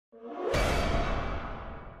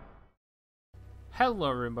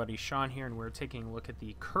Hello everybody, Sean here, and we're taking a look at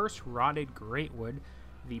the Cursed Rotted Greatwood,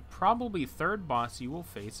 the probably third boss you will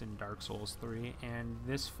face in Dark Souls 3, and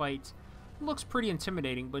this fight looks pretty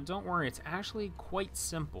intimidating, but don't worry, it's actually quite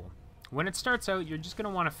simple. When it starts out, you're just going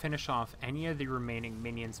to want to finish off any of the remaining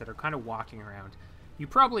minions that are kind of walking around. You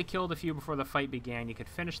probably killed a few before the fight began. You could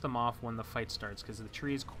finish them off when the fight starts because the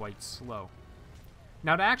tree is quite slow.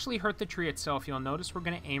 Now, to actually hurt the tree itself, you'll notice we're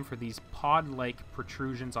going to aim for these pod-like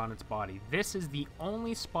protrusions on its body. This is the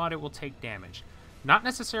only spot it will take damage. Not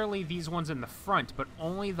necessarily these ones in the front, but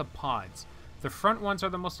only the pods. The front ones are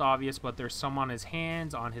the most obvious, but there's some on his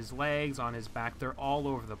hands, on his legs, on his back. They're all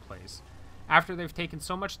over the place. After they've taken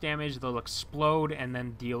so much damage, they'll explode and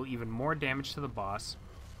then deal even more damage to the boss.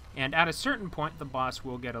 And at a certain point, the boss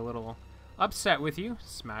will get a little upset with you,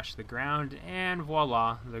 smash the ground, and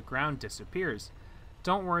voila, the ground disappears.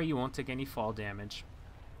 Don't worry, you won't take any fall damage.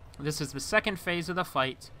 This is the second phase of the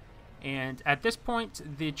fight, and at this point,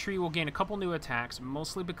 the tree will gain a couple new attacks,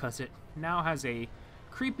 mostly because it now has a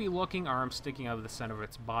creepy-looking arm sticking out of the center of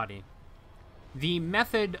its body. The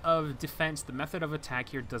method of defense, the method of attack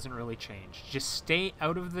here doesn't really change. Just stay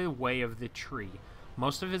out of the way of the tree.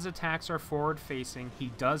 Most of his attacks are forward-facing. He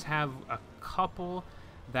does have a couple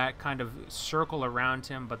that kind of circle around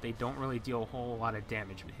him, but they don't really deal a whole lot of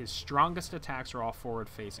damage. His strongest attacks are all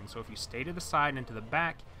forward-facing, so if you stay to the side and to the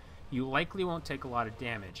back, you likely won't take a lot of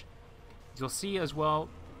damage. You'll see as well,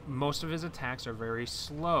 most of his attacks are very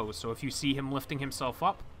slow, so if you see him lifting himself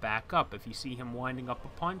up, back up. If you see him winding up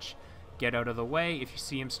a punch, get out of the way. If you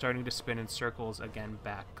see him starting to spin in circles, again,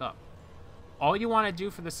 back up. All you want to do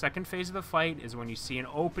for the second phase of the fight is when you see an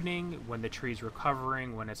opening, when the tree's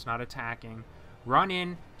recovering, when it's not attacking, run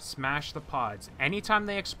in, smash the pods. Anytime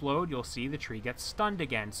they explode, you'll see the tree gets stunned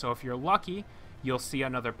again. So if you're lucky, you'll see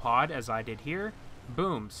another pod, as I did here.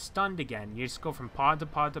 Boom, stunned again. You just go from pod to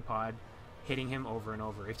pod to pod, hitting him over and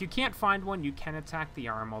over. If you can't find one, you can attack the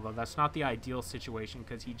arm, although that's not the ideal situation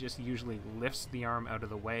because he just usually lifts the arm out of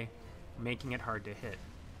the way, making it hard to hit.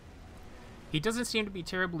 He doesn't seem to be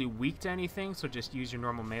terribly weak to anything, so just use your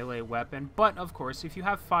normal melee weapon. But, of course, if you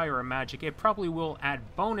have fire or magic, it probably will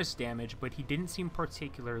add bonus damage, but he didn't seem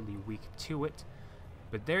particularly weak to it.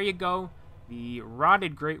 But there you go. The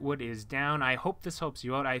Rotted Greatwood is down. I hope this helps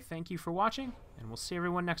you out. I thank you for watching, and we'll see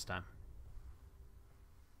everyone next time.